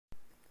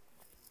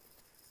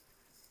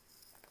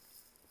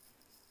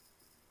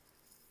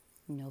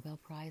Nobel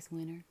Prize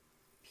winner,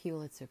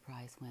 Pulitzer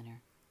Prize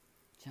winner,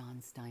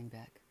 John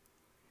Steinbeck.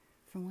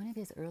 From one of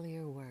his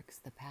earlier works,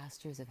 The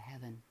Pastures of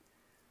Heaven,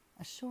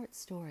 a short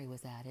story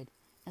was added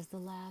as the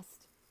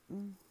last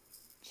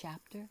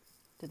chapter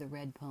to The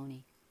Red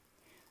Pony,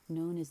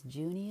 known as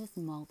Junius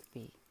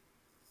Maltby.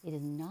 It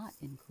is not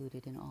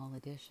included in all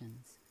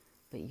editions,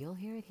 but you'll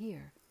hear it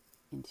here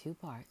in 2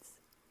 parts.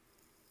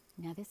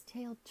 Now this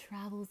tale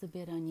travels a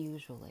bit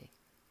unusually,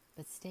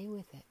 but stay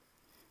with it,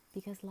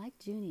 because like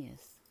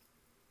Junius,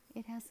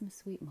 it has some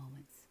sweet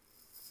moments.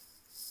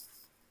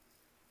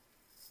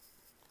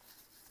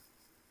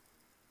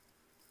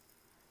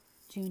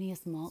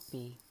 Junius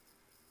Maltby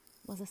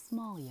was a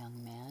small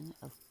young man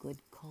of good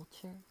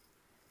culture,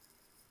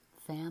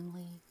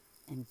 family,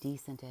 and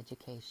decent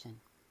education.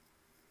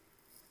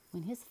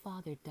 When his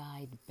father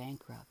died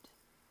bankrupt,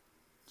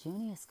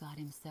 Junius got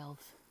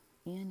himself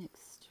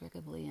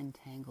inextricably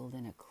entangled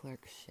in a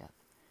clerkship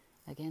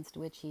against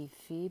which he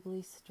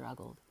feebly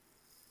struggled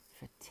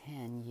for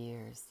 10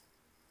 years.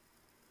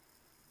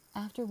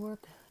 After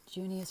work,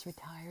 Junius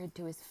retired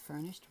to his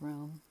furnished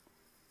room,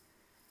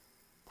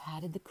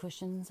 patted the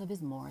cushions of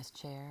his Morris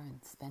chair,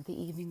 and spent the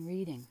evening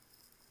reading.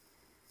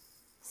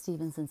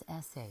 Stevenson's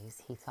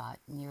essays, he thought,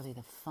 nearly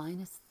the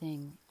finest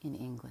thing in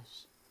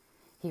English.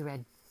 He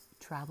read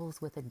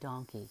Travels with a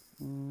Donkey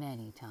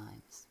many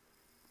times.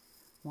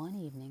 One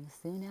evening,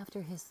 soon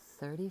after his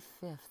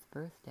 35th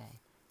birthday,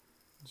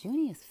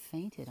 Junius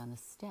fainted on the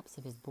steps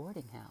of his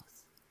boarding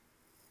house.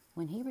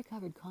 When he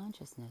recovered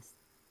consciousness,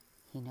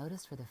 he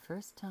noticed for the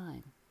first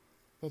time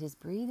that his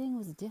breathing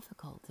was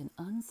difficult and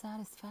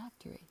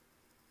unsatisfactory.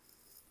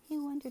 He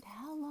wondered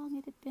how long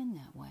it had been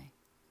that way.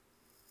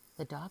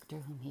 The doctor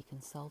whom he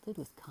consulted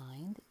was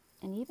kind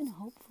and even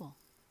hopeful.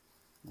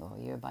 "Oh,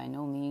 you're by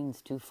no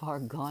means too far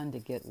gone to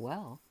get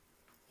well,"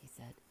 he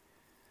said.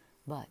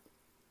 "But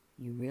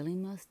you really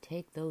must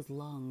take those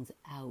lungs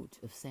out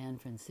of San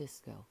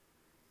Francisco.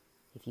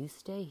 If you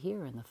stay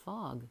here in the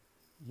fog,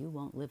 you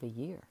won't live a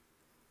year.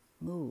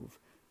 Move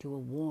to a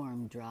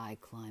warm, dry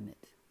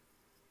climate."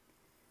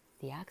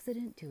 The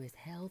accident to his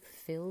health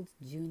filled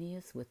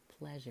Junius with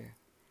pleasure,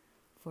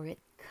 for it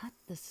cut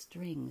the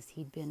strings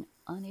he'd been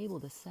unable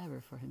to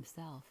sever for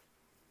himself.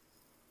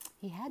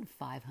 He had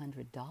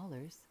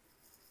 $500.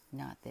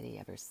 Not that he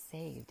ever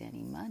saved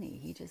any money,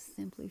 he just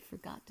simply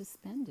forgot to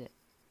spend it.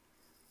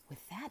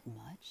 "With that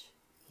much,"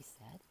 he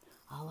said,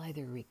 "I'll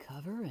either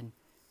recover and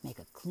make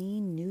a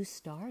clean new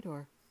start,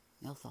 or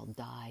else I'll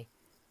die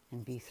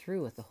and be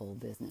through with the whole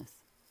business."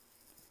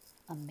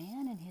 A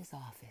man in his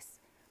office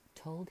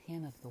told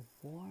him of the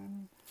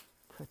warm,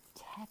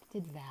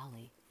 protected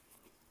valley,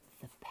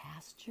 the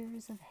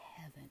pastures of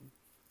heaven,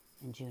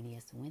 and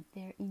Junius went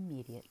there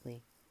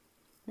immediately.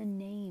 The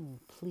name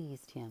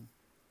pleased him.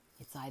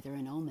 "It's either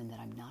an omen that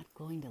I'm not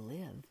going to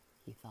live,"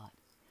 he thought,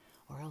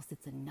 "or else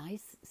it's a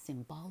nice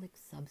symbolic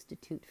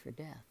substitute for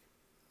death."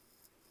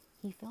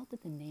 He felt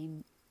that the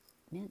name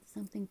meant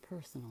something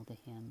personal to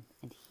him,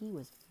 and he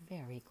was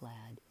very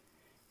glad,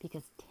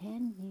 because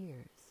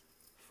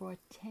for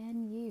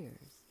 10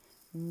 years,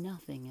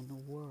 nothing in the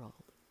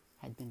world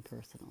had been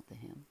personal to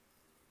him.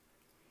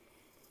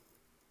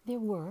 There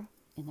were,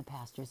 in the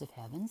pastures of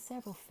heaven,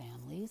 several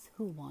families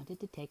who wanted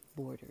to take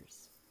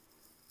boarders.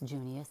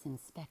 Junius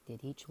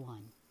inspected each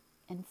one,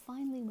 and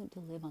finally went to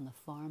live on the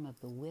farm of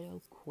the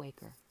widow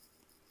Quaker.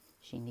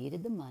 She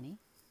needed the money,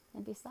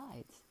 and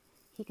besides,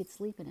 he could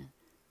sleep in a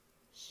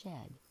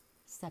shed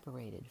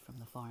separated from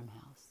the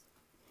farmhouse.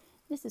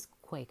 Mrs.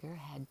 Quaker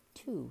had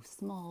 2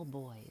 small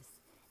boys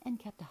and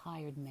kept a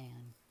hired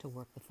man to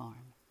work the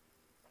farm.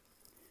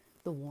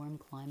 The warm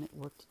climate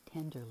worked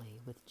tenderly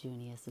with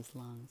Junius's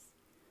lungs.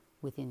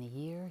 Within a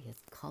year,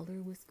 his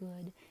color was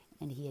good,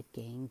 and he had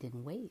gained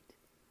in weight.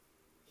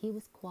 He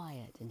was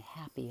quiet and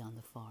happy on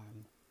the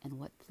farm, and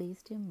what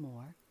pleased him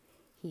more,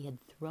 he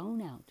had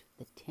thrown out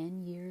the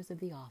 10 years of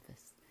the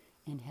office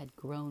and had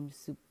grown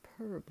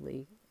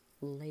superbly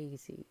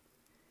lazy.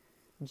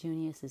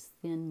 Junius's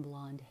thin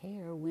blonde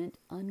hair went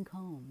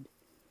uncombed.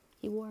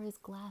 He wore his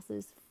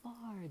glasses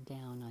far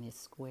down on his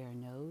square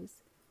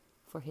nose,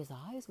 for his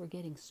eyes were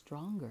getting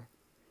stronger,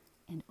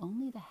 and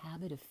only the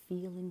habit of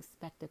feeling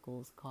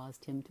spectacles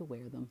caused him to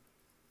wear them.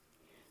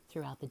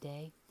 Throughout the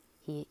day,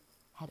 he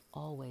had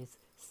always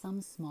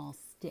some small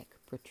stick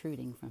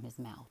protruding from his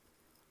mouth,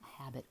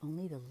 a habit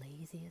only the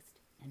laziest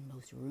and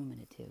most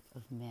ruminative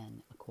of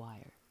men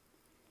acquire.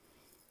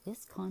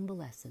 This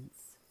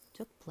convalescence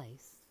took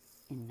place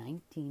in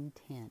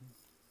 1910.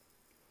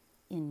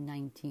 In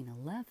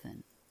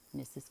 1911,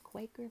 Mrs.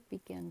 Quaker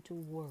began to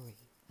worry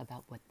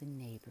about what the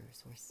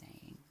neighbors were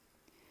saying.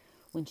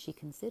 When she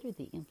considered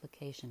the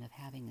implication of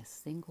having a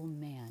single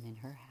man in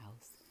her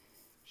house,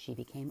 she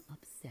became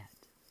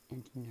upset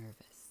and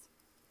nervous.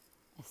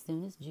 As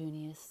soon as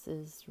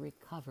Junius's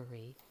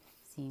recovery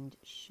seemed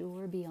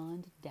sure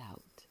beyond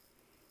doubt,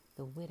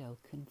 the widow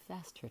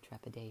confessed her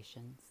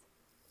trepidations.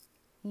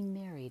 He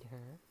married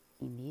her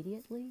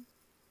immediately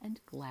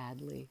and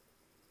gladly.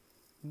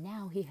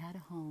 Now he had a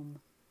home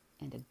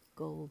and a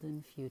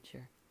golden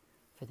future,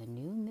 for the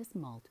new Miss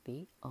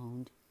Maltby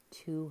owned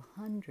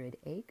 200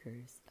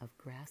 acres of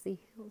grassy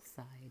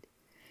hillside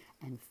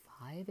and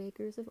 5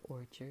 acres of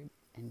orchard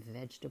and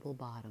vegetable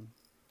bottom.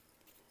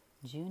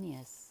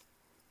 Junius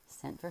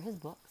sent for his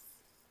books,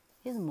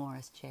 his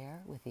Morris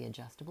chair with the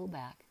adjustable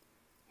back,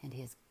 and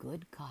his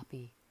good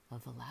copy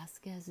of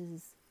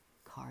Velázquez's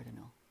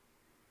Cardinal.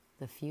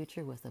 The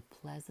future was a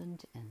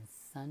pleasant and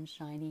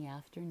sunshiny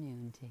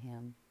afternoon to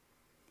him.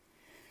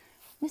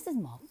 Mrs.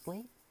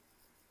 Maltby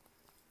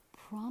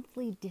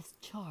promptly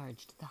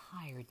discharged the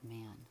hired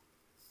man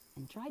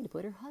and tried to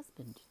put her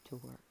husband to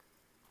work.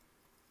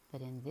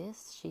 But in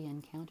this she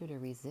encountered a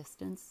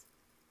resistance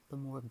the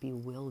more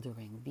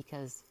bewildering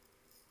because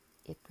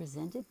it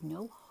presented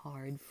no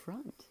hard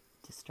front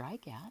to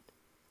strike at.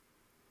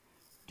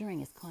 During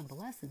his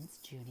convalescence,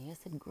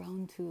 Junius had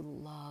grown to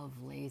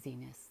love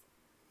laziness.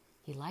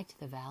 He liked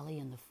the valley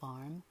and the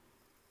farm,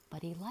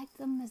 but he liked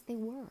them as they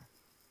were.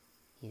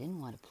 He didn't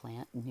want to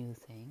plant new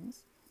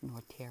things,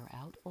 nor tear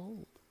out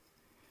old.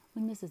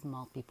 When Mrs.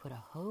 Maltby put a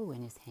hoe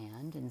in his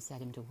hand and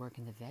set him to work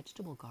in the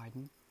vegetable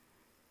garden,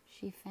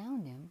 she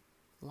found him,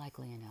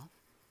 likely enough,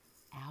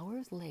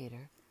 hours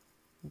later,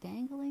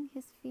 dangling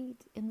his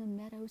feet in the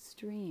meadow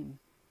stream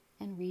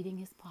and reading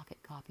his pocket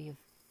copy of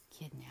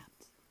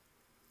Kidnapped.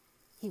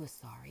 He was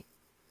sorry.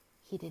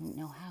 He didn't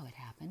know how it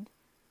happened,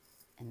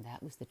 and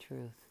that was the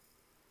truth.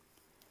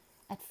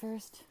 At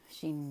first,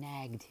 she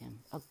nagged him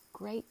a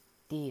great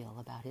deal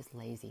about his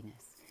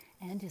laziness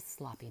and his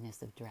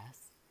sloppiness of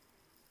dress,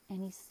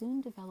 and he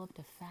soon developed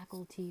a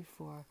faculty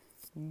for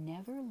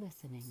never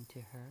listening to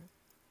her.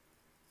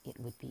 It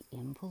would be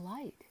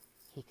impolite,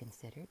 he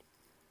considered,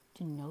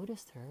 to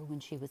notice her when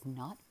she was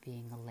not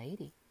being a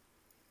lady.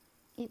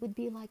 It would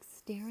be like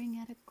staring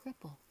at a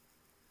cripple.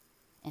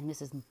 And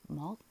Mrs.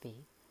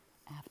 Maltby,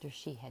 after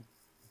she had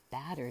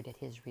battered at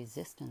his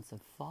resistance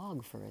of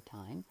fog for a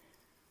time,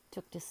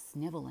 took to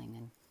sniveling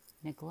and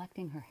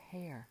neglecting her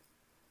hair.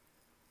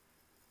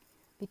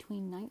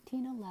 Between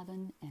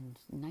 1911 and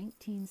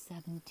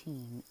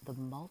 1917, the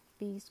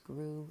Maltbys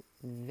grew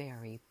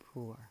very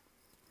poor.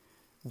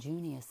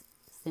 Junius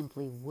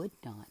simply would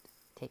not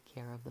take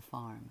care of the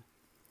farm.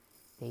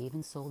 They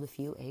even sold a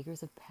few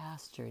acres of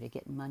pasture to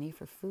get money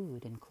for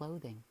food and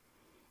clothing,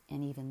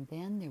 and even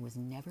then there was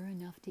never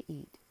enough to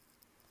eat.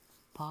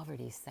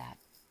 Poverty sat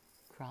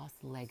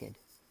cross-legged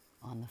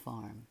on the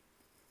farm,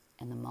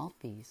 and the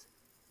Maltbys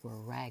were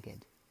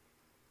ragged.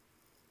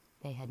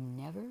 They had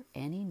never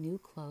any new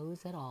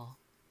clothes at all.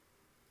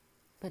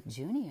 But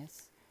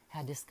Junius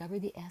had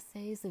discovered the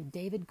essays of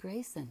David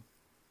Grayson.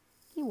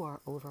 He wore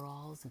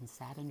overalls and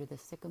sat under the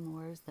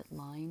sycamores that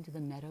lined the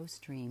meadow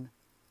stream.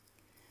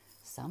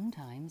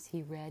 Sometimes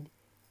he read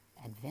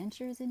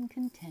Adventures in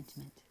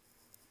Contentment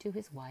to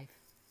his wife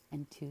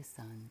and 2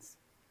 sons.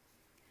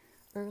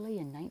 Early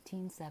in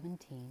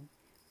 1917,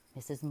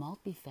 Mrs.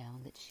 Maltby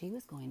found that she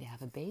was going to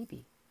have a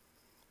baby,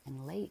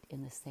 and late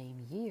in the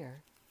same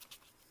year,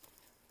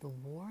 the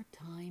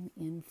wartime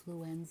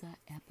influenza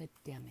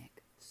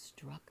epidemic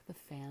struck the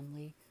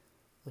family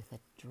with a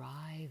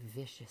dry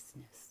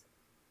viciousness.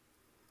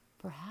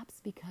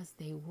 Perhaps because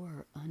they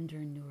were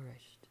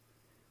undernourished,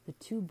 the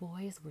 2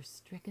 boys were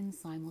stricken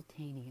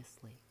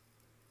simultaneously.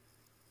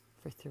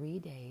 For 3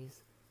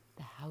 days,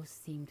 the house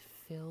seemed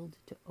filled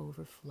to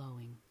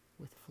overflowing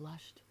with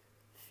flushed,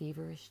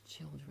 feverish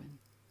children,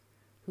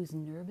 whose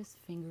nervous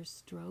fingers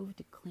strove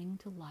to cling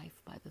to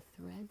life by the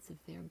threads of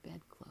their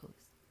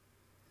bedclothes.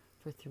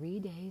 For 3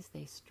 days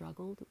they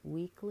struggled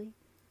weakly,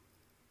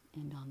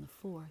 and on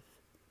the 4th,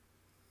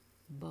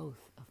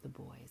 both of the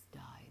boys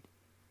died.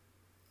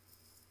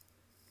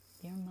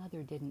 Their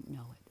mother didn't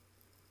know it,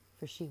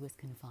 for she was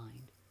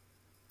confined,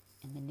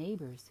 and the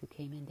neighbors who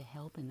came in to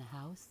help in the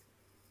house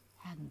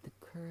hadn't the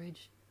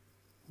courage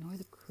nor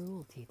the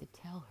cruelty to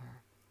tell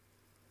her.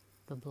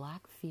 The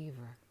black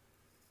fever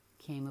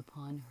came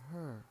upon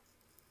her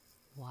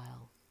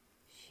while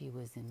she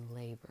was in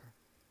labor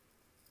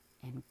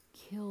and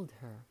killed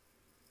her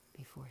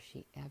before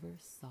she ever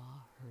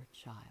saw her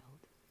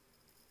child.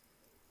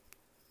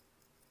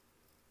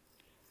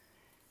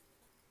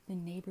 The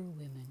neighbor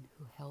women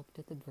who helped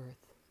at the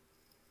birth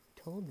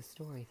told the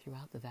story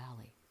throughout the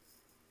valley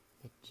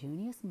that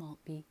Junius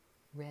Maltby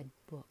read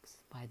books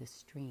by the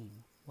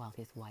stream while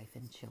his wife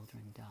and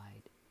children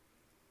died.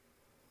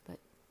 But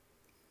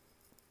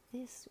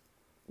this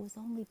was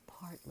only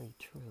partly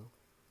true.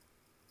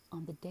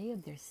 On the day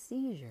of their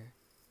seizure,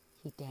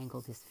 he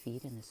dangled his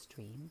feet in the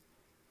stream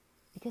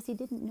because he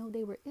didn't know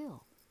they were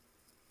ill.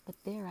 But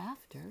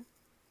thereafter,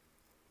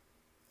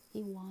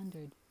 he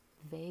wandered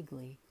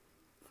vaguely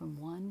from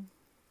one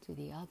to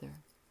the other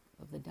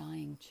of the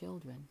dying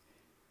children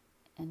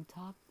and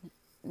talked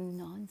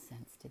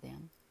nonsense to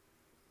them.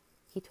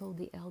 He told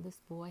the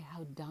eldest boy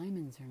how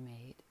diamonds are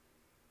made.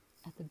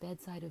 At the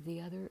bedside of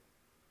the other,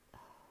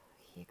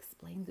 he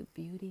explained the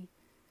beauty,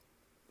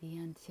 the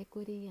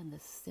antiquity, and the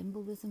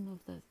symbolism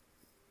of the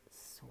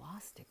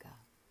swastika.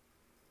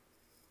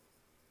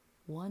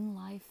 One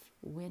life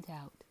went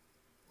out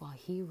while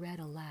he read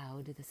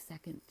aloud the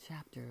 2nd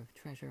chapter of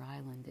Treasure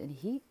Island, and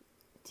he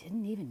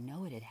didn't even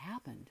know it had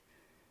happened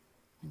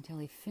until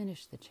he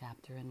finished the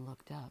chapter and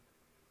looked up.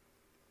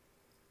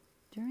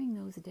 During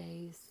those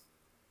days,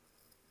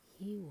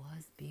 he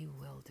was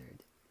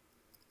bewildered.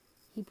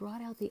 He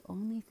brought out the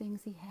only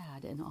things he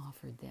had and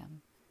offered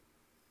them,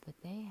 but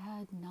they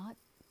had not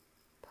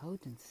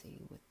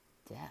potency with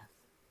death.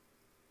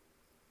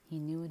 He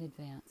knew in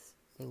advance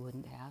they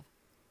wouldn't have,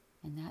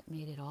 and that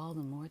made it all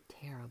the more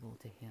terrible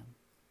to him.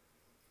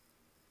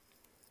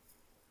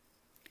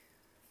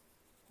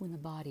 When the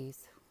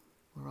bodies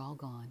were all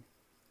gone,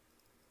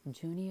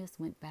 Junius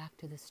went back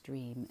to the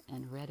stream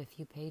and read a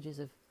few pages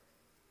of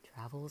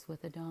Travels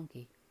with a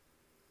Donkey.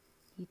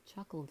 He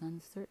chuckled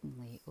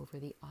uncertainly over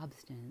the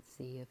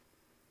obstinacy of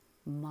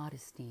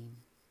Modestine,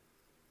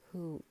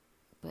 who,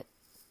 but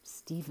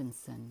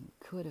Stevenson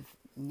could have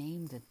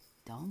named a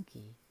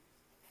donkey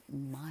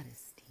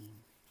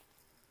Modestine.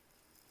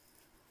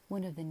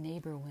 One of the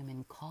neighbor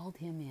women called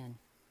him in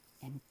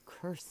and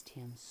cursed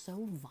him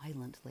so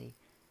violently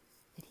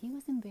that he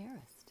was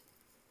embarrassed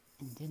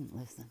and didn't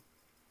listen.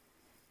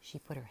 She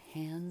put her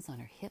hands on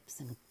her hips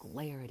and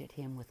glared at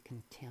him with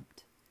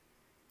contempt.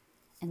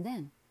 And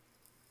then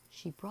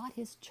she brought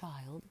his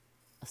child,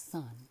 a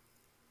son,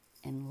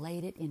 and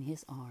laid it in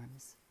his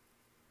arms.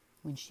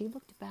 When she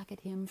looked back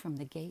at him from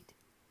the gate,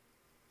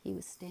 he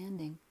was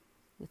standing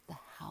with the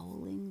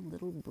howling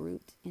little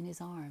brute in his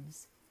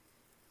arms.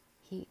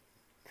 He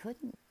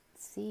couldn't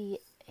see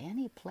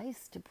any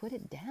place to put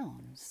it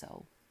down,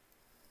 so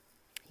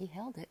he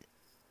held it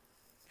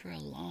for a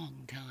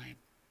long time.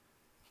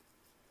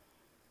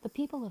 The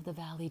people of the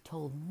valley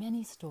told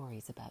many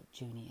stories about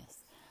Junius.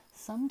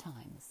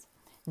 Sometimes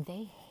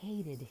they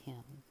hated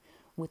him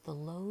with the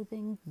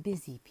loathing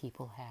busy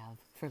people have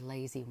for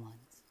lazy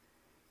ones,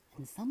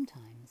 and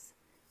sometimes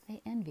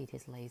they envied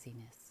his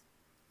laziness.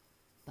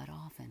 But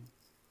often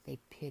they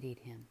pitied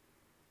him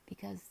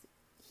because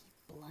he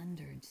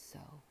blundered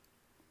so.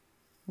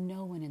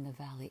 No one in the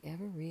valley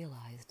ever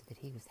realized that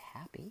he was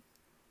happy.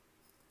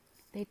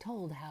 They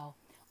told how,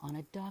 on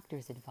a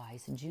doctor's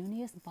advice,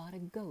 Junius bought a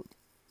goat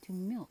to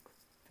milk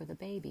for the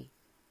baby.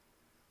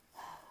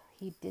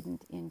 He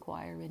didn't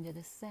inquire into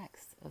the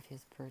sex of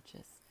his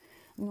purchase,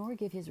 nor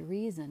give his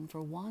reason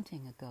for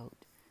wanting a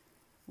goat.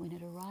 When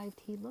it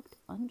arrived, he looked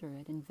under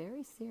it and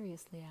very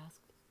seriously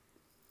asked,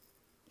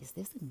 "Is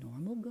this a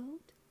normal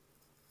goat?"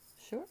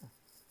 "Sure,"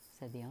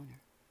 said the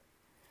owner.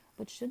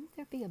 "But shouldn't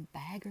there be a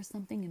bag or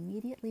something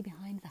immediately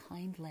behind the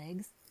hind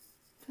legs?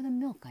 For the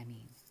milk, I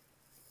mean."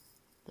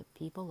 The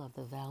people of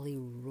the valley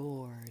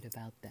roared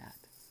about that.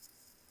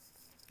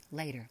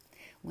 Later,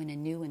 when a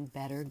new and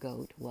better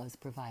goat was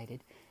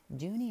provided,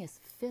 Junius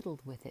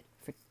fiddled with it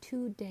for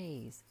 2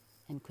 days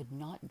and could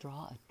not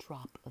draw a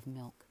drop of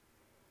milk.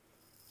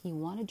 He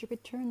wanted to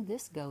return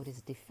this goat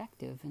as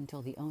defective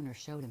until the owner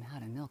showed him how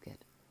to milk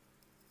it.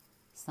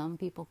 Some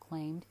people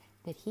claimed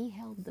that he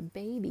held the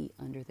baby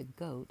under the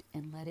goat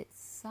and let it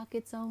suck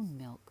its own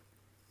milk,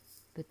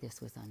 but this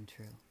was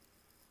untrue.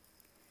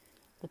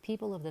 The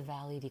people of the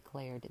valley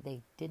declared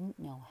they didn't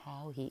know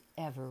how he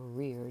ever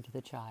reared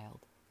the child.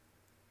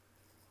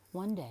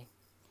 One day,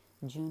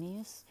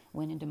 Junius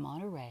went into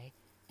Monterey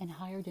and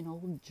hired an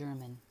old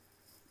German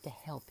to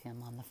help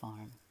him on the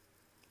farm.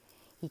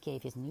 He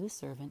gave his new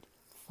servant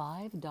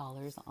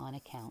 $5 on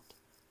account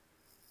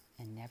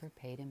and never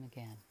paid him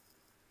again.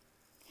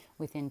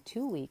 Within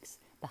 2 weeks,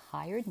 the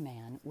hired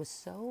man was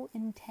so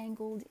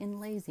entangled in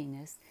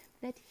laziness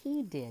that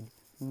he did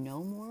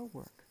no more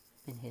work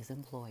than his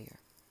employer.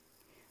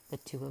 The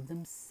two of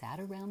them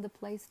sat around the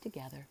place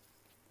together,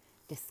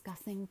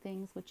 discussing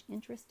things which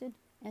interested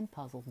and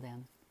puzzled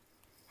them.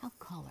 How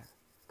color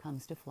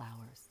comes to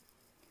flowers,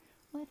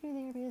 whether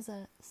there is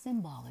a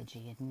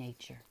symbology in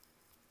nature,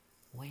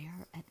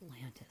 where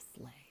Atlantis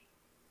lay,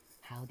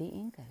 how the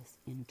Incas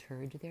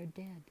interred their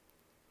dead.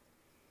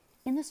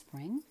 In the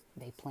spring,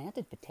 they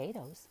planted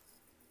potatoes,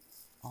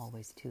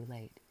 always too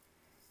late,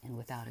 and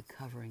without a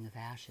covering of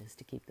ashes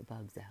to keep the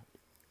bugs out.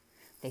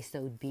 They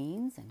sowed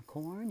beans and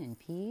corn and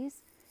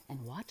peas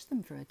and watched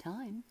them for a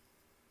time,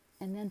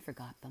 and then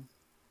forgot them.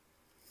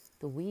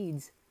 The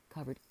weeds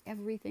covered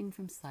everything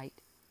from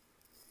sight.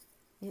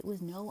 It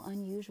was no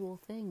unusual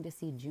thing to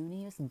see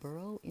Junius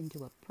burrow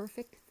into a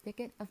perfect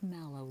thicket of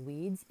mallow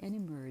weeds and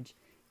emerge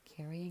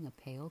carrying a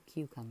pale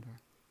cucumber.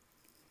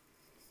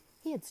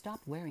 He had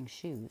stopped wearing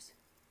shoes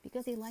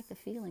because he liked the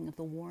feeling of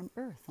the warm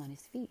earth on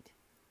his feet,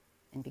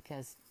 and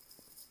because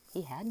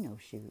he had no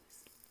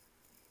shoes.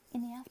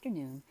 In the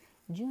afternoon,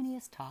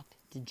 Junius talked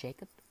to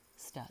Jacob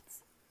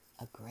Stutz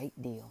a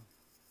great deal.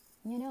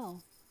 "You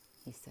know,"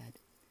 he said,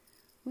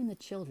 "when the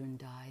children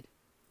died,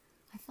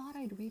 I thought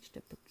I'd reached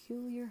a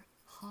peculiar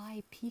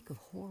high peak of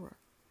horror.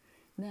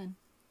 Then,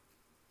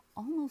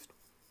 almost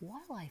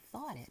while I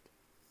thought it,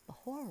 the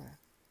horror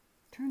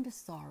turned to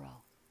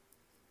sorrow.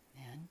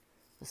 Then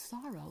the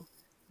sorrow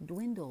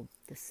dwindled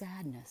to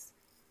sadness.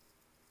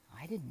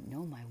 I didn't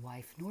know my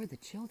wife nor the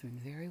children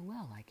very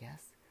well, I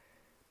guess.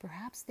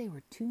 Perhaps they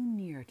were too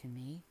near to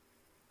me.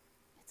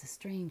 It's a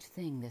strange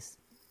thing, this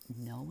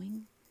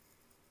knowing.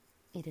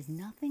 It is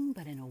nothing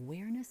but an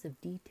awareness of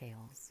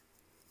details.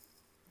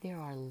 There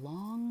are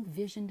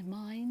long-visioned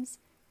minds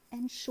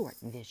and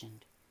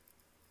short-visioned.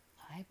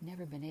 I've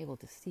never been able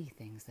to see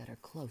things that are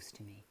close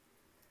to me.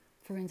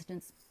 For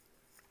instance,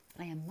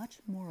 I am much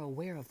more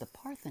aware of the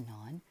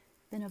Parthenon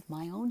than of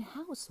my own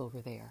house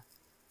over there."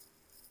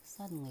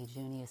 Suddenly,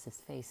 Junius's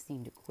face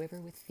seemed to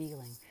quiver with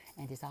feeling,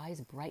 and his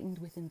eyes brightened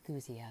with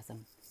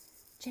enthusiasm.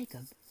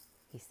 "Jacob,"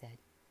 he said,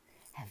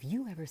 "have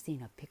you ever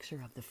seen a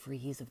picture of the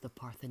frieze of the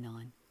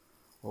Parthenon?"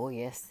 "Oh,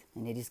 yes,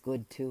 and it is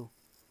good, too,"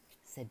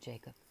 said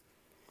Jacob.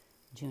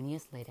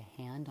 Junius laid a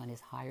hand on his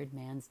hired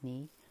man's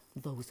knee.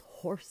 "Those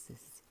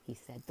horses," he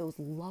said, "those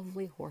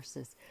lovely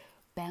horses,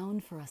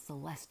 bound for a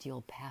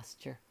celestial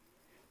pasture.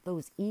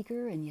 Those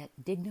eager and yet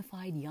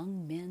dignified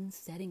young men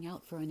setting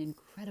out for an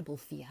incredible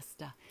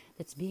fiesta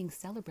that's being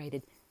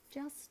celebrated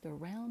just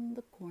around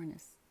the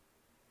cornice.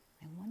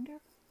 I wonder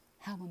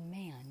how a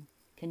man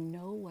can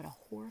know what a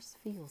horse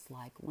feels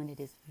like when it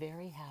is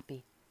very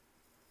happy.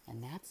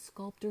 And that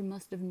sculptor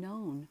must have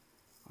known,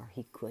 or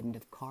he couldn't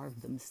have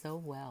carved them so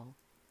well."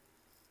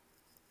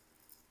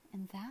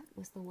 And that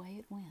was the way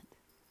it went.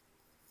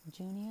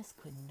 Junius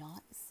could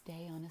not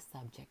stay on a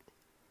subject.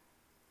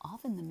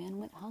 Often the men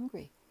went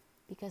hungry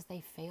because they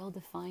failed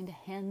to find a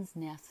hen's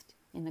nest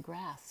in the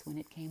grass when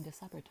it came to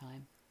supper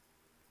time.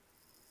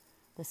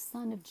 The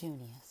son of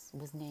Junius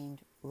was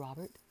named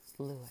Robert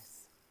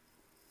Louis.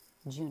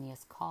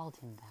 Junius called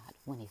him that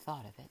when he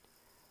thought of it,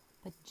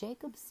 but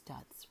Jacob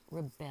Stutz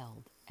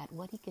rebelled at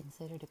what he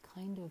considered a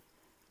kind of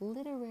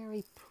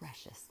literary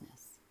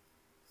preciousness.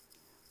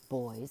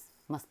 "Boys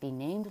must be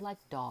named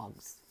like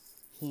dogs,"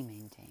 he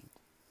maintained.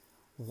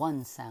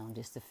 "One sound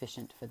is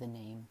sufficient for the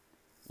name.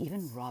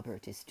 Even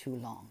Robert is too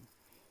long.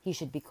 He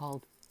should be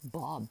called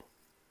Bob."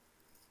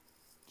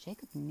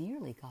 Jacob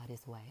nearly got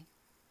his way.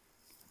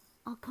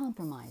 "I'll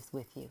compromise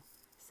with you,"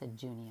 said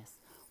Junius.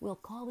 "We'll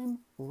call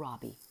him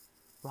Robbie.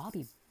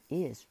 Robbie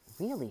is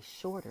really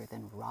shorter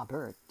than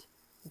Robert,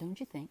 don't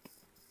you think?"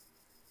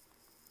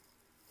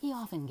 He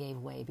often gave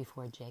way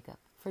before Jacob,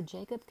 for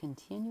Jacob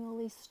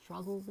continually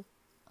struggled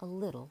a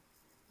little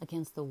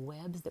against the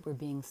webs that were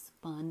being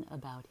spun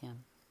about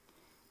him.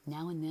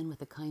 Now and then,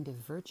 with a kind of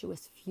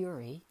virtuous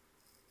fury,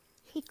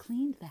 he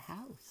cleaned the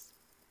house.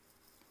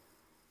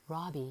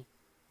 Robbie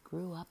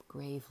grew up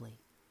gravely.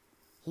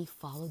 He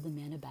followed the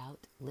men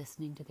about,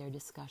 listening to their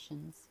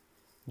discussions.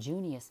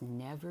 Junius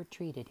never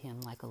treated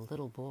him like a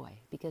little boy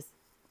because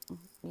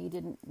he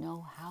didn't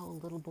know how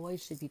little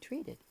boys should be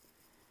treated.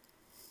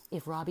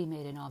 If Robbie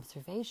made an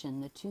observation,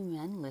 the two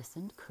men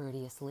listened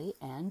courteously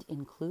and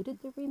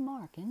included the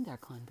remark in their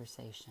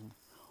conversation,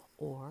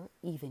 or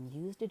even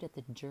used it at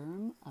the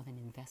germ of an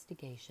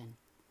investigation.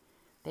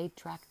 They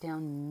tracked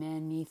down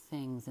many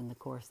things in the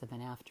course of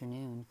an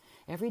afternoon.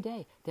 Every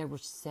day there were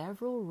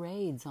several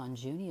raids on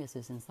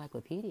Junius's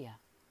encyclopedia.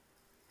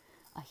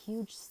 A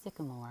huge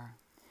sycamore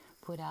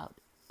put out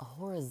a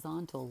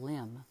horizontal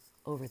limb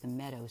over the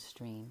meadow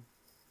stream,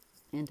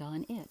 and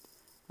on it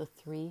the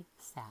three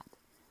sat,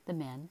 the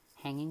men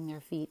hanging their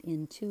feet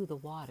into the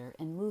water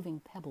and moving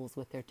pebbles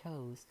with their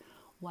toes,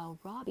 while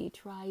Robbie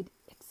tried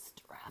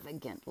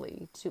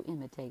extravagantly to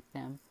imitate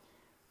them.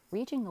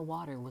 Reaching the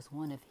water was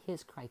one of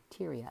his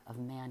criteria of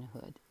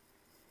manhood.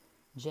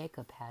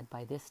 Jacob had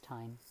by this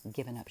time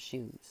given up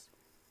shoes.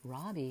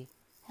 Robbie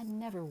had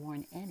never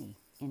worn any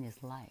in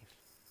his life.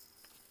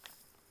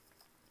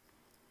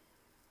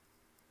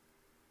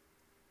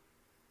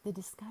 The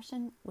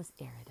discussion was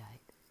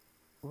erudite.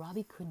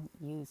 Robbie couldn't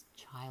use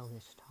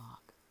childish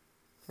talk,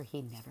 for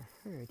he'd never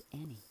heard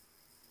any.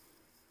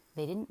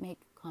 They didn't make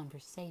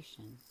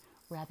conversation.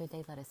 Rather,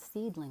 they let a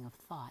seedling of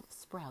thought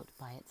sprout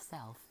by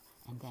itself,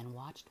 and then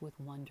watched with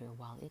wonder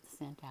while it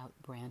sent out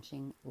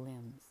branching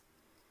limbs.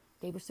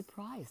 They were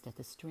surprised at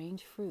the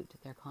strange fruit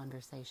their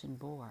conversation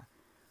bore,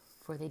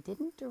 for they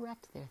didn't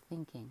direct their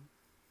thinking,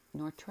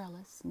 nor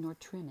trellis nor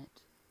trim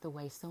it, the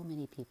way so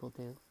many people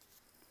do.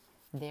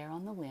 There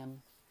on the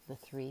limb the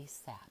three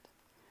sat.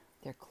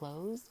 Their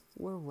clothes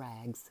were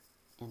rags,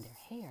 and their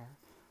hair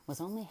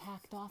was only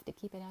hacked off to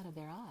keep it out of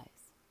their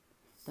eyes.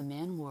 The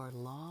men wore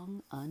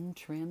long,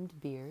 untrimmed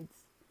beards.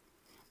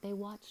 They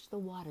watched the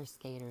water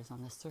skaters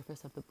on the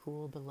surface of the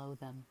pool below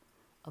them,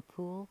 a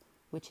pool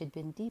which had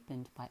been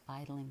deepened by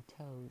idling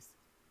toes.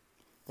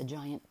 The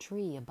giant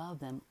tree above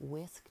them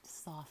whisked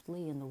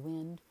softly in the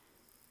wind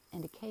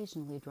and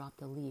occasionally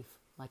dropped a leaf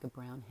like a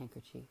brown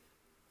handkerchief.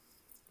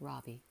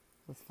 Robbie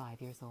was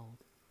 5 years old.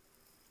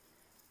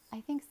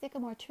 "I think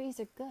sycamore trees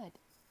are good,"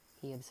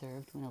 he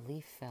observed when a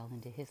leaf fell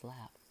into his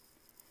lap.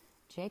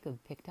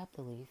 Jacob picked up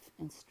the leaf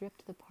and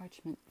stripped the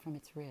parchment from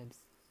its ribs.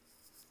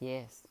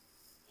 "Yes,"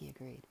 he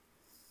agreed.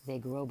 "They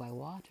grow by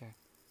water.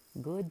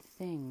 Good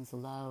things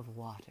love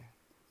water.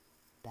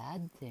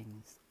 Bad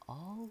things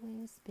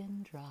always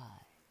been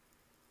dry."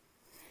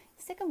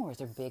 "Sycamores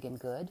are big and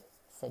good,"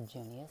 said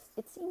Junius.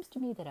 "It seems to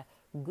me that a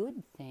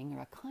good thing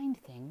or a kind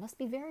thing must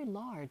be very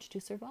large to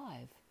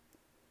survive.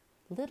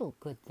 Little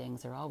good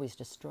things are always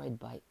destroyed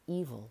by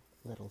evil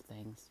little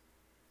things.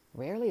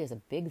 Rarely is a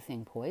big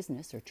thing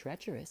poisonous or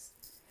treacherous.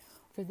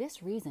 For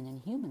this reason, in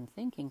human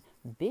thinking,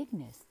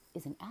 bigness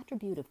is an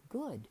attribute of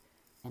good,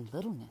 and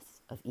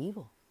littleness of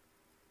evil.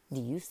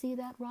 Do you see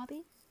that,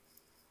 Robbie?"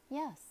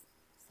 "Yes,"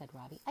 said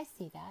Robbie, "I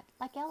see that,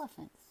 like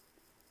elephants."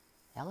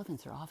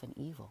 "Elephants are often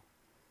evil,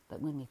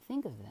 but when we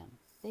think of them,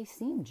 they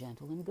seem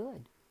gentle and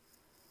good."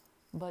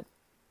 "But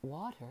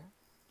water,"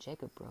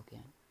 Jacob broke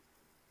in.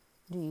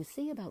 "Do you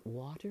see about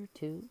water,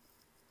 too?"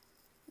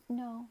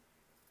 "No,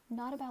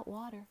 not about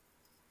water."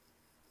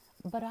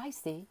 "But I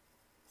see,"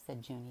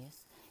 said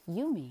Junius.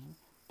 "You mean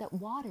that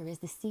water is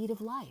the seed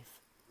of life.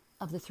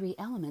 Of the three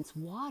elements,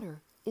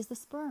 water is the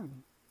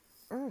sperm,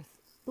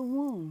 earth, the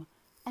womb,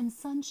 and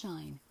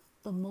sunshine,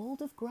 the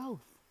mold of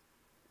growth."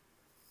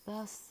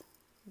 Thus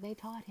they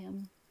taught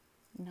him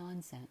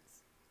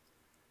nonsense.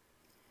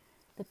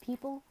 The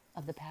people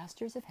of the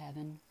pastures of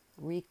heaven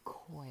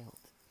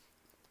recoiled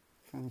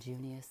from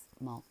Junius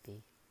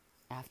Maltby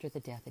after the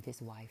death of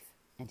his wife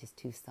and his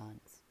 2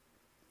 sons.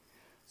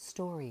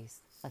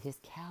 Stories of his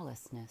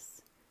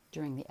callousness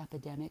during the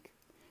epidemic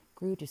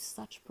grew to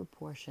such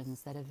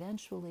proportions that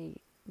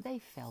eventually they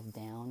fell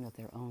down of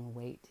their own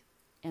weight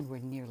and were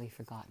nearly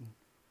forgotten.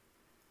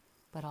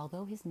 But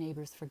although his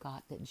neighbors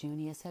forgot that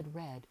Junius had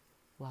read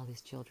while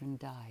his children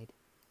died,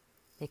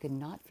 they could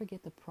not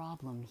forget the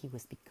problem he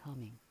was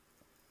becoming.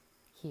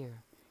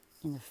 Here,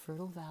 in the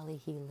fertile valley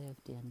he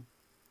lived in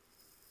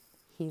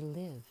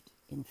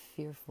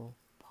fearful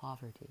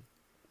poverty,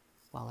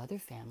 while other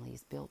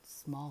families built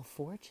small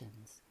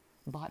fortunes,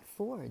 bought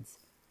Fords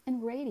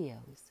and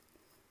radios,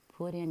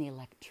 put in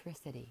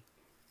electricity,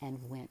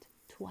 and went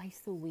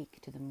twice a week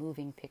to the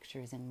moving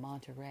pictures in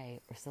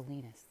Monterey or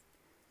Salinas.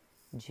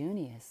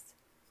 Junius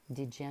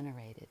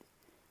degenerated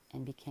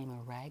and became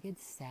a ragged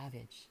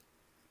savage.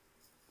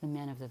 The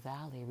men of the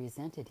valley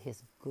resented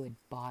his good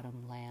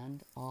bottom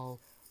land, all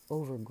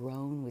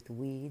overgrown with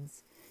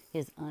weeds,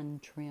 his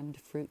untrimmed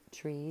fruit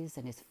trees,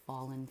 and his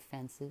fallen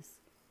fences.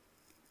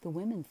 The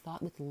women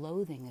thought with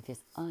loathing of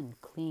his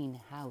unclean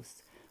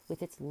house,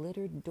 with its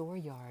littered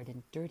dooryard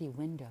and dirty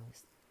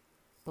windows.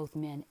 Both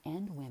men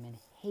and women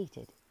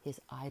hated his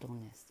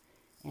idleness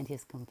and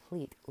his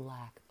complete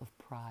lack of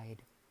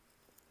pride.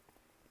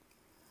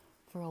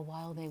 For a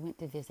while they went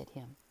to visit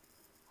him,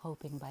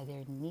 hoping by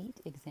their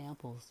neat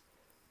examples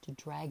to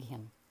drag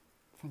him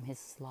from his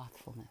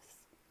slothfulness.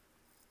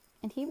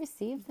 And he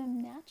received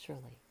them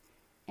naturally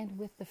and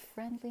with the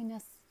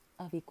friendliness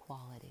of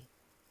equality.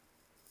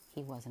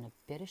 He wasn't a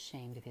bit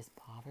ashamed of his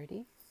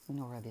poverty,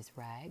 nor of his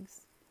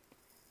rags.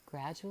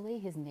 Gradually,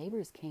 his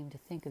neighbors came to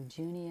think of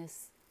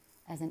Junius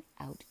as an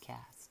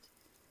outcast.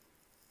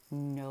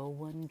 No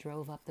one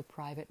drove up the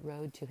private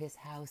road to his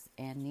house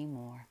any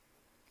more.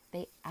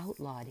 They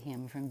outlawed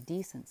him from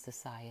decent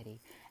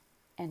society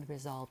and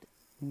resolved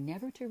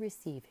never to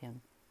receive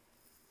him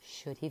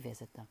should he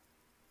visit them.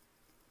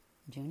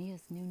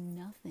 Junius knew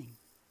nothing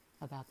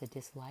about the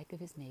dislike of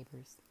his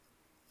neighbors.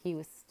 He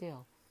was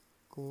still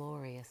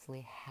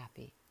gloriously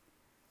happy.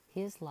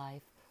 His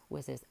life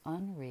was as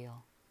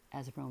unreal,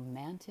 as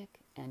romantic,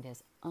 and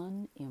as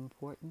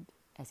unimportant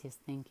as his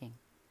thinking.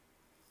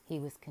 He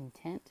was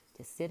content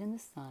to sit in the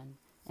sun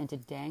and to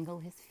dangle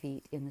his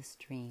feet in the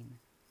stream.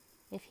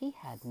 If he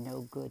had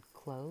no good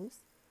clothes,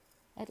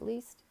 at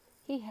least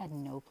he had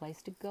no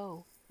place to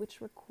go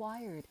which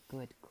required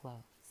good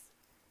clothes.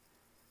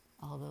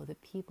 Although the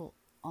people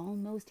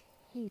almost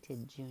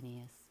hated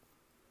Junius,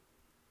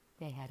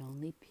 they had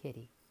only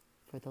pity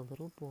for the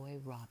little boy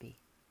Robbie.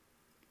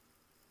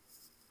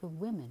 The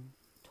women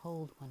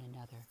told one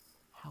another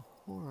how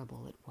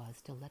horrible it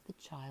was to let the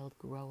child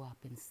grow up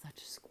in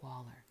such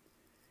squalor.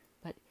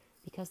 But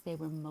because they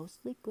were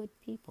mostly good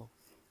people,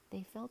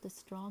 they felt a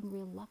strong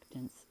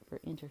reluctance for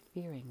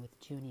interfering with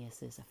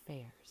Junius's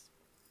affairs.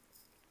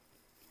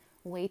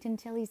 "Wait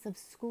until he's of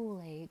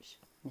school age,"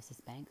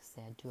 Mrs. Banks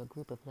said to a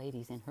group of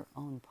ladies in her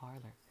own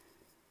parlor.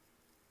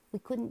 "We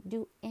couldn't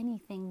do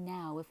anything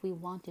now if we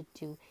wanted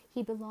to.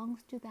 He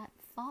belongs to that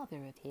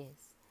father of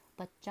his.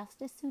 But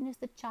just as soon as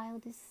the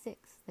child is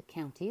 6, the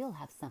county'll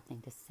have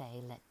something to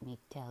say, let me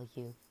tell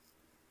you."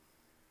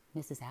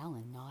 Mrs.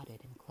 Allen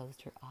nodded and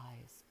closed her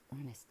eyes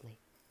earnestly.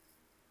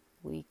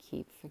 "We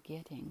keep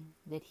forgetting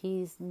that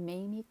he's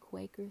Mamie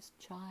Quaker's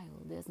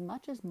child as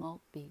much as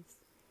Maltby's.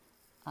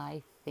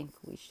 I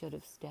think we should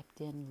have stepped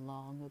in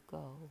long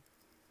ago.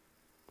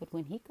 But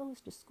when he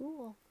goes to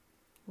school,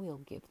 we'll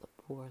give the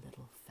poor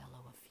little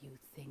fellow a few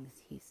things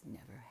he's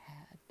never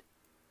had."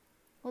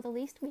 "Well, the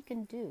least we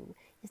can do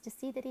is to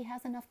see that he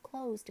has enough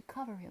clothes to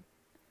cover him,"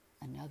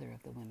 another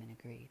of the women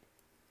agreed.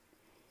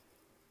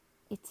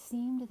 It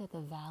seemed that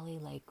the valley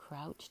lay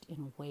crouched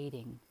in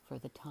waiting for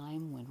the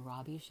time when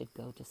Robbie should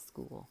go to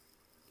school.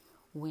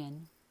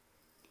 When,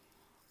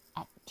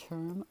 at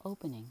term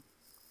opening,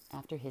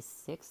 after his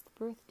 6th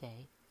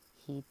birthday,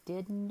 he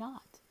did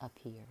not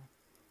appear,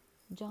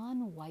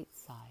 John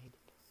Whiteside,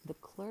 the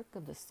clerk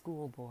of the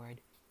school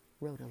board,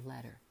 wrote a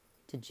letter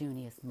to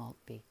Junius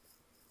Maltby.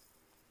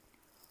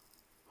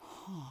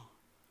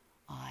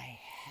 "I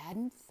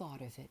hadn't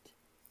thought of it,"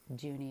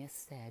 Junius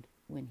said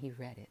when he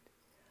read it.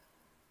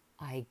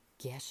 "I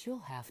guess you'll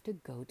have to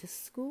go to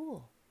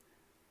school."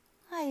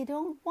 "I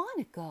don't want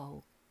to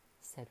go,"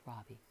 said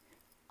Robbie.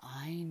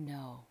 I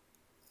know.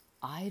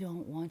 I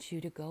don't want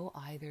you to go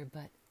either,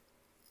 but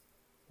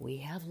we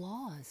have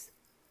laws.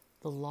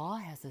 The law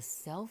has a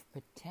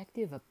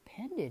self-protective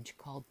appendage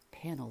called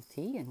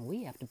penalty, and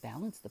we have to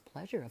balance the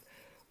pleasure of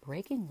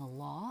breaking the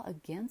law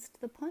against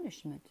the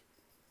punishment.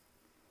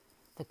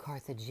 The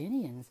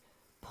Carthaginians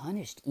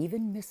punished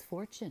even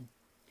misfortune.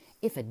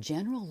 If a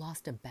general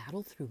lost a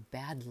battle through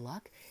bad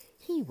luck,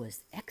 he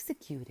was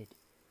executed.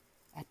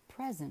 At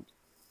present,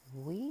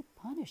 we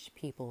punish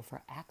people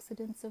for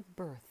accidents of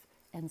birth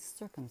and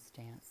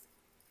circumstance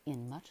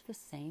in much the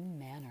same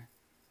manner.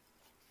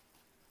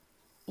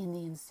 In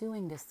the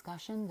ensuing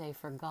discussion, they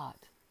forgot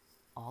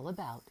all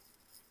about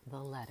the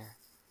letter.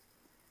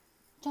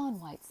 John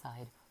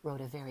Whiteside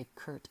wrote a very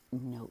curt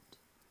note.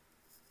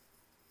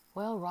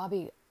 "Well,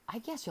 Robbie, I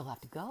guess you'll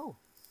have to go,"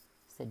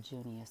 said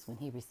Junius when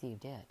he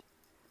received it.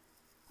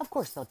 "Of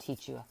course they'll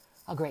teach you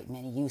a great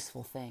many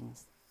useful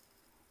things."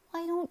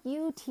 Why don't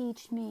you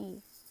teach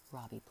me?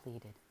 Robbie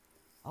pleaded.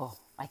 "Oh,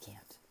 I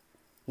can't.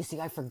 You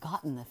see, I've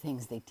forgotten the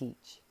things they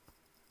teach."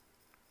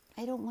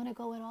 I don't want to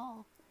go at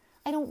all.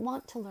 I don't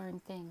want to learn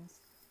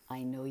things.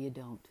 "I know you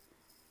don't,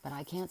 but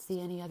I can't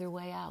see any other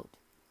way out."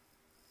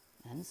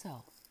 And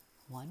so,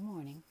 one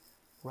morning,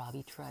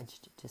 Robbie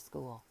trudged to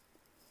school.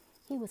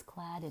 He was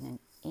clad in an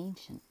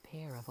ancient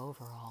pair of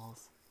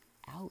overalls,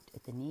 out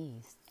at the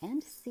knees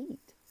and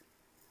seat,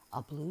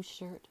 a blue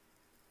shirt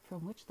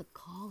from which the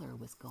collar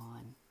was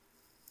gone,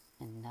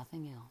 and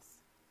nothing else.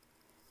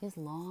 His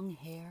long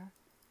hair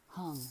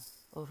hung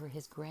over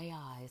his gray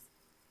eyes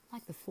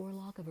like the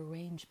forelock of a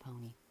range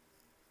pony.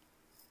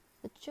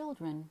 The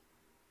children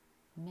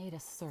made a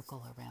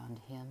circle around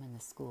him in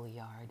the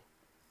schoolyard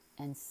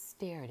and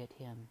stared at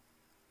him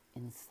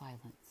in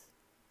silence.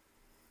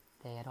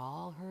 They had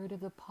all heard of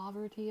the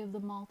poverty of the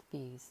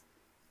Maltbys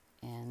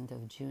and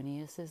of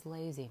Junius's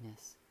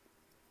laziness.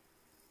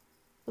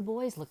 The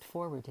boys looked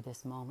forward to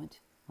this moment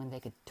when they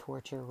could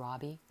torture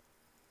Robbie.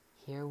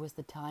 Here was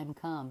the time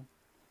come.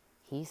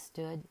 He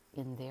stood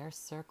in their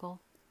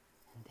circle,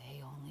 and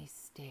they only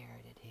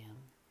stared at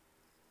him.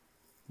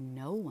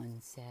 No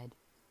one said,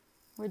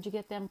 "Where'd you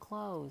get them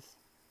clothes?"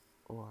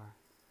 or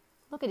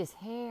 "Look at his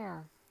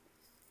hair,"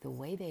 the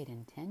way they'd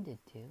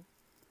intended to.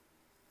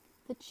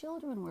 The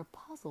children were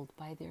puzzled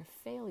by their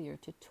failure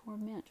to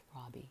torment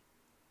Robbie.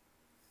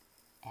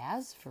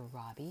 As for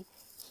Robbie,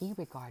 he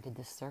regarded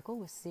the circle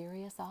with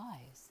serious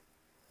eyes.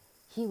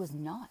 He was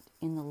not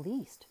in the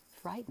least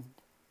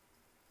frightened.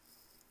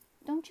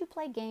 Don't you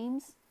play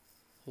games?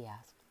 He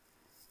asked.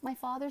 My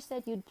father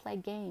said you'd play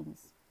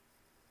games.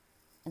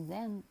 And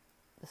then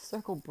the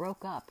circle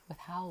broke up with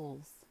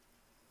howls.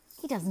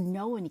 He doesn't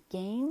know any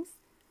games.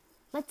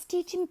 Let's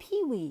teach him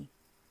Pee-wee.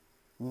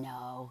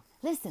 No,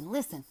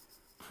 listen.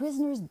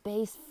 Prisoner's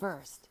base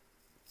first.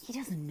 He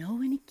doesn't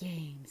know any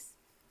games.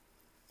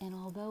 And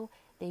although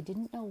they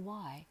didn't know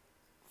why,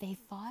 they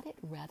thought it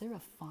rather a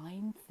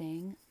fine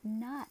thing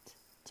not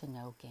to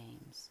know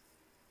games.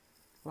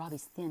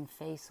 Robbie's thin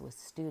face was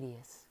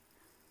studious.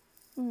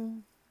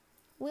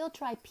 We'll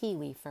try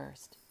Pee-wee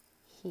first,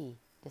 he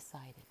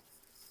decided.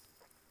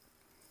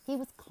 He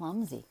was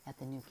clumsy at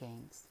the new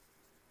games,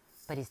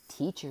 but his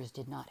teachers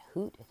did not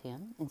hoot at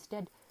him.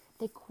 Instead,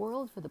 they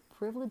quarreled for the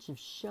privilege of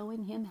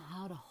showing him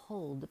how to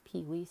hold the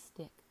Pee-wee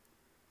stick.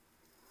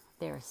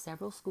 There are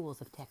several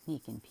schools of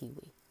technique in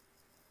Pee-wee.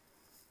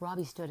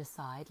 Robbie stood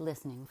aside,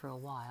 listening for a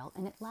while,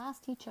 and at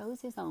last he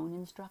chose his own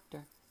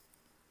instructor.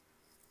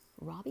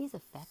 Robbie's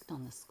effect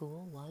on the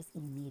school was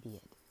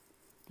immediate.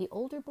 The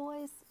older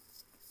boys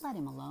let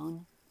him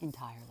alone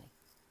entirely.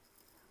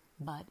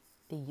 But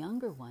the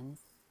younger ones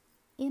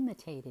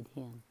imitated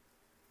him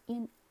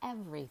in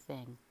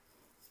everything,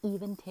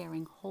 even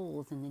tearing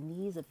holes in the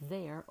knees of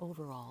their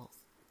overalls.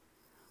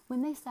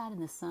 When they sat in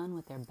the sun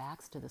with their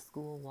backs to the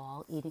school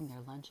wall eating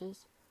their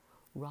lunches,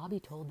 Robbie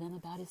told them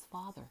about his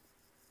father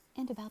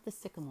and about the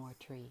sycamore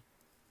tree.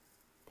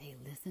 They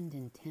listened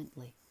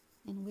intently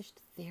and wished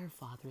their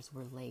fathers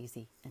were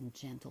lazy and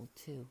gentle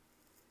too.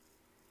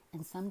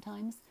 And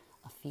sometimes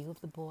a few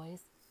of the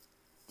boys,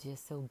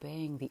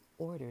 disobeying the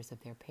orders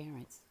of their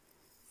parents,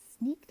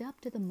 sneaked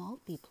up to the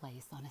Maltby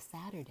place on a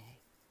Saturday.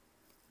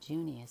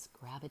 Junius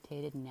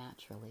gravitated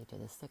naturally to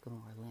the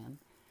sycamore limb,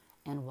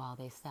 and while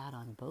they sat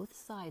on both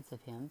sides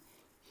of him,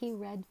 he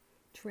read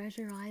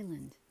Treasure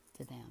Island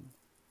to them,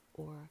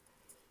 or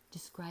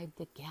described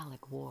the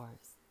Gallic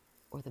Wars,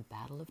 or the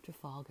Battle of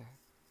Trafalgar.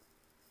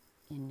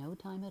 In no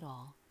time at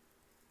all,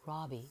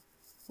 Robbie,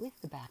 with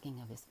the backing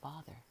of his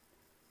father,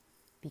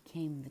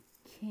 became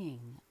the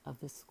king of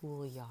the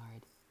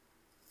schoolyard.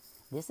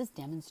 This is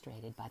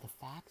demonstrated by the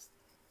fact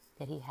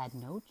that he had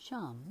no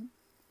chum,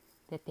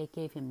 that they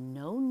gave him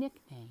no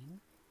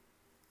nickname,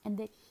 and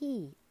that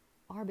he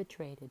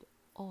arbitrated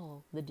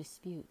all the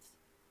disputes.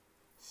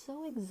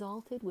 So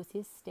exalted was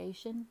his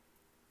station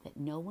that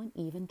no one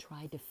even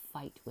tried to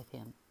fight with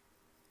him.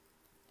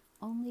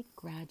 Only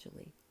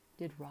gradually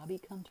did Robbie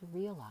come to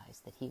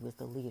realize that he was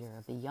the leader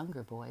of the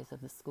younger boys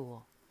of the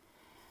school.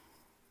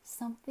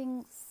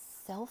 Something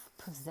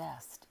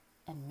self-possessed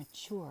and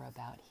mature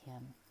about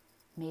him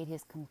made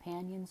his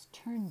companions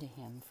turn to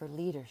him for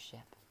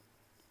leadership.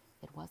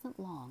 It wasn't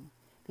long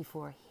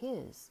before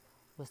his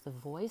was the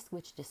voice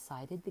which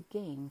decided the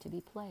game to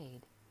be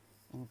played.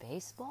 In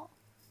baseball,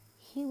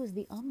 he was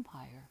the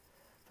umpire,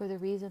 for the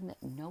reason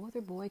that no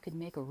other boy could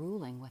make a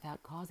ruling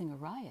without causing a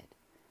riot.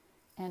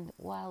 And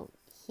while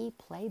he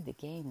played the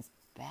games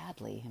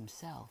badly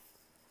himself,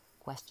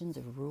 questions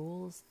of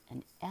rules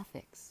and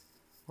ethics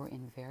were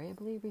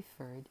invariably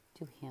referred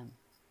to him.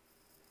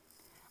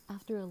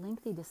 After a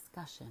lengthy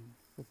discussion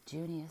with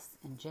Junius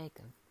and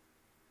Jacob,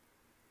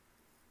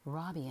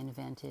 Robbie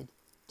invented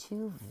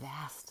two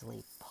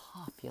vastly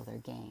popular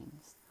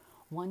games,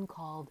 one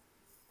called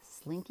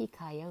Slinky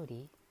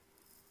Coyote,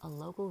 a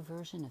local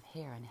version of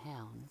Hare and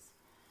Hounds,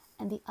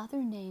 and the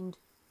other named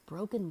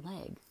Broken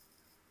Leg,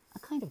 a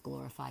kind of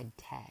glorified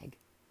tag.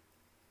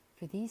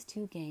 For these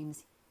two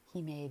games,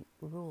 he made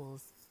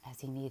rules as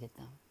he needed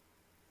them.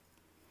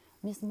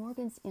 Miss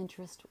Morgan's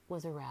interest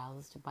was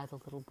aroused by the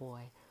little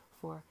boy,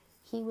 for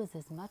he was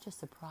as much a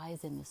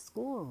surprise in the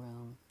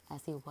schoolroom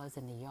as he was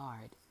in the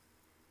yard.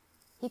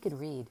 He could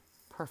read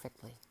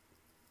perfectly,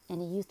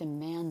 and he used a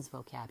man's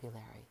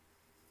vocabulary,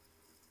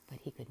 but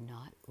he could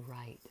not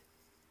write.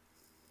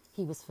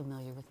 He was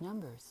familiar with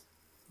numbers,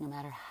 no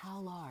matter how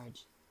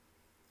large,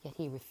 yet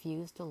he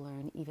refused to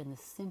learn even the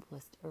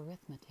simplest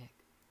arithmetic.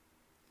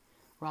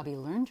 Robbie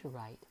learned to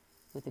write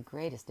with the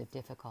greatest of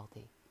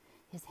difficulty.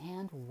 His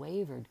hand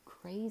wavered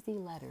crazy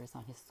letters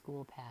on his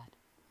school pad.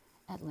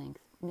 At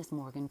length, Miss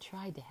Morgan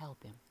tried to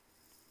help him.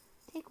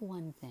 "Take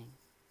one thing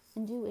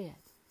and do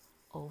it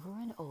over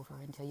and over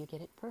until you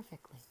get it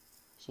perfectly,"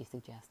 she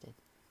suggested.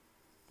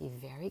 "Be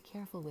very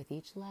careful with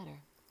each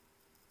letter."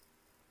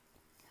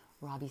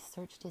 Robbie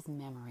searched his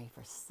memory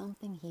for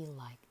something he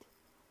liked.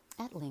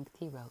 At length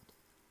he wrote,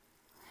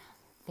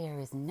 "There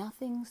is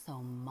nothing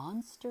so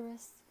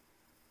monstrous,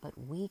 but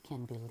we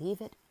can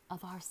believe it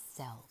of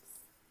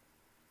ourselves."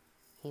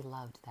 He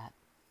loved that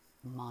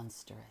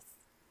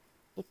monstrous.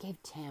 It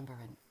gave timbre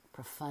and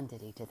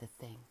profundity to the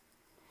thing.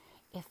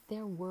 If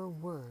there were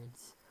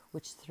words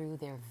which through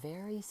their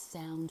very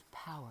sound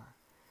power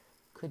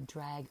could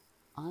drag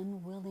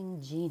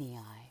unwilling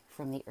genii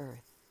from the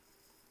earth,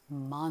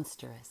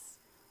 monstrous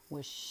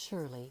was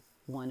surely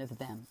one of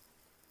them.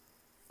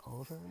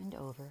 Over and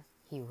over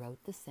he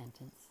wrote the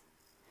sentence,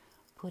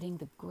 putting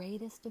the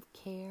greatest of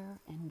care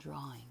and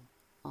drawing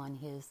on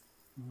his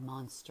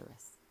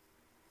monstrous.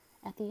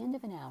 At the end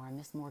of an hour,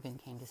 Miss Morgan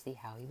came to see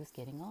how he was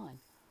getting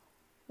on.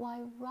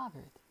 "Why,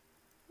 Robert,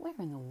 where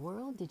in the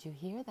world did you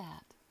hear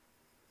that?"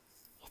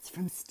 "It's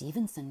from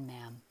Stevenson,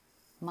 ma'am.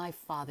 My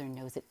father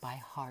knows it by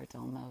heart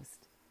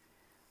almost."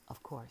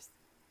 Of course,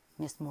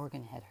 Miss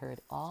Morgan had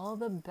heard all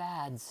the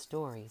bad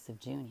stories of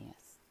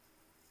Junius,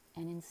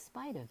 and in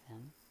spite of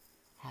them,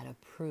 had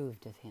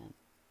approved of him.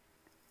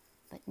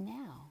 But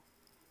now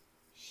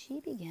she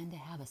began to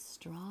have a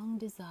strong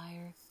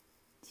desire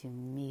to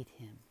meet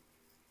him.